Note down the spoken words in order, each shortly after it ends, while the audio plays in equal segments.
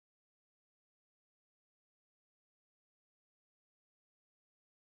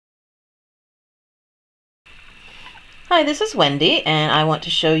Hi, this is Wendy, and I want to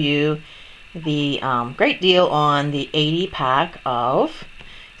show you the great deal on the 80 pack of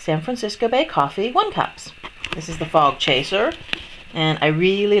San Francisco Bay Coffee 1 cups. This is the Fog Chaser, and I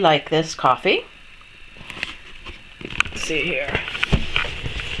really like this coffee. Let's see here.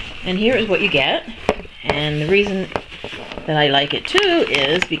 And here is what you get. And the reason that I like it too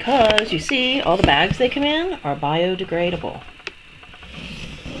is because you see all the bags they come in are biodegradable.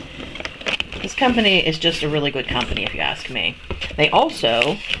 This company is just a really good company, if you ask me. They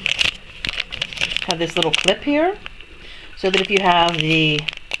also have this little clip here, so that if you have the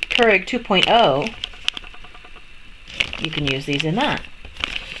Keurig 2.0, you can use these in that.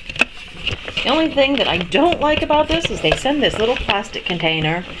 The only thing that I don't like about this is they send this little plastic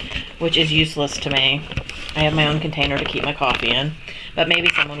container, which is useless to me. I have my own container to keep my coffee in, but maybe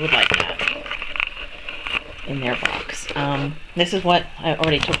someone would like that in their box. This is what I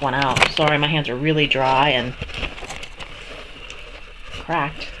already took one out. Sorry, my hands are really dry and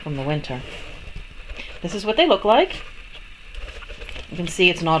cracked from the winter. This is what they look like. You can see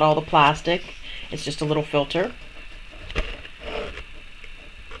it's not all the plastic. It's just a little filter.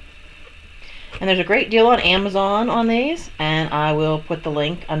 And there's a great deal on Amazon on these, and I will put the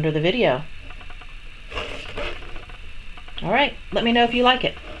link under the video. All right, let me know if you like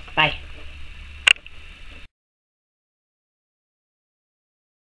it. Bye.